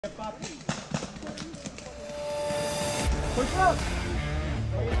Push up.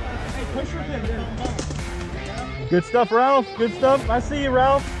 Hey, push your pin. Good stuff, Ralph. Good stuff. I see you,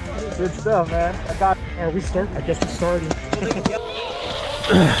 Ralph. Good stuff, man. I got. Are we start? I guess we're starting.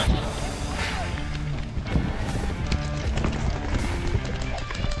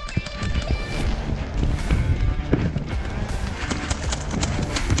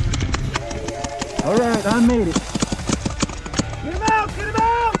 All right, I made it. Get him out! Get him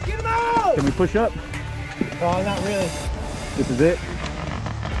out! Get him out! Can we push up? Oh, not really. This is it.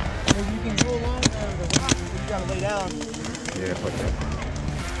 Maybe you can go along the rock, but you gotta lay down. Yeah, push up.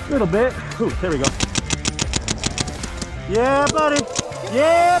 A little bit. Ooh, there we go. Yeah, buddy.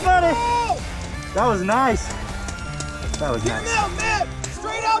 Yeah, buddy. That was nice. That was Get nice. him out, man!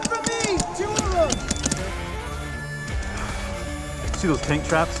 Straight out from me! 2 of them! See those tank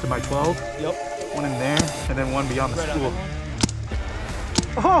traps to my 12? Yep. One in there, and then one beyond the Right school. out.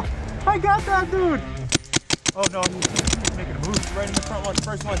 Oh, I got that, dude. Oh no, he's making a move. Right in the front one,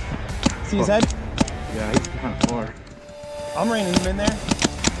 first one. See his head? Yeah, he's kind of far. I'm reining him in there.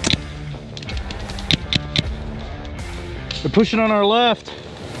 They're pushing on our left.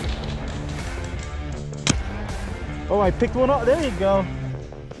 Oh, I picked one up. There you go.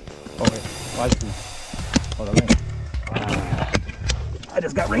 Oh, wait. Oh, I see. Oh, the rain. I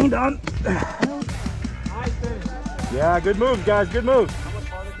just got rained on. Yeah, good move, guys. Good move. How much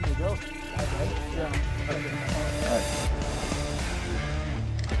farther can you go? Yeah. All right.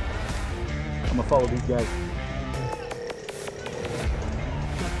 I'm gonna follow these guys.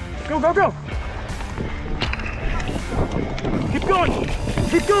 Go, go, go! Keep going!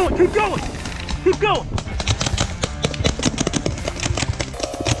 Keep going! Keep going! Keep going!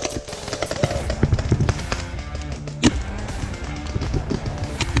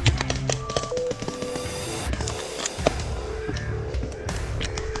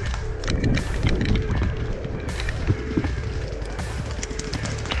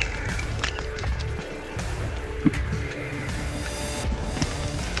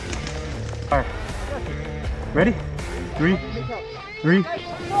 All right. Ready? Three.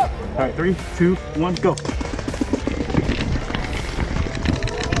 All right, 3, 2, 1, go.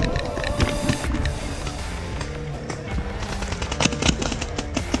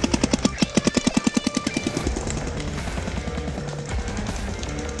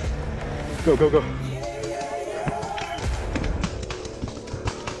 Go, go, go.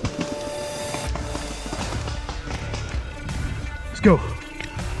 Let's go.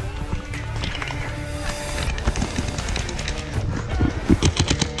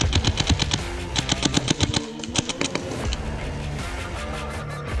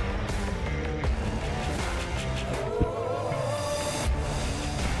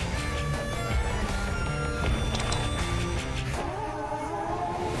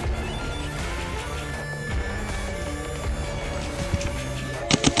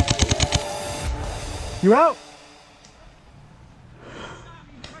 You're out.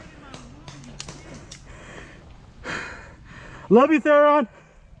 Love you, Theron.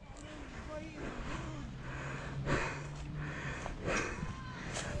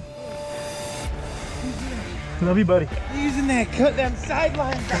 Love you, buddy. Using that cut them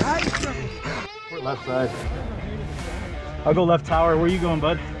sidelines to hide from me. We're left side. I'll go left tower. Where are you going,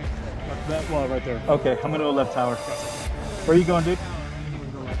 bud? That wall right there. Okay, I'm gonna go left tower. Where are you going, dude?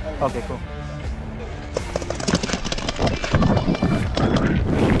 Okay, cool.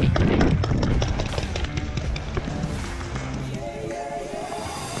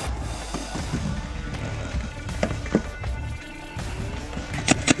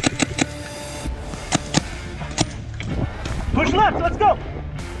 Push left, let's go!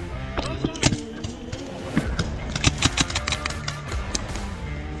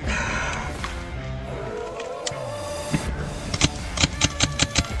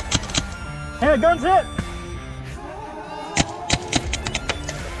 Hey, gun's hit!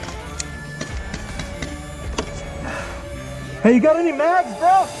 Hey, you got any mags,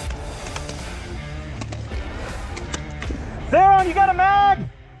 bro? Theron, you got a mag?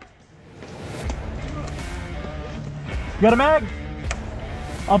 You got a mag?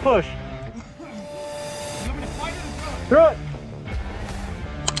 I'll push. Throw it.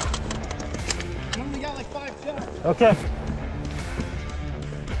 You only got like 5 shots. Okay.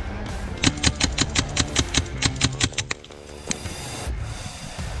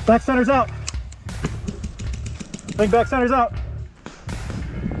 Back center's out. I think back center's out.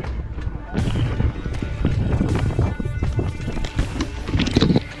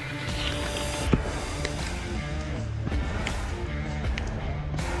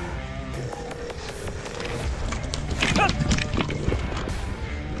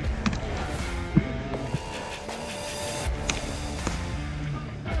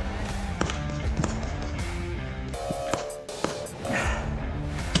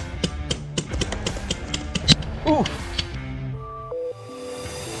 Ooh.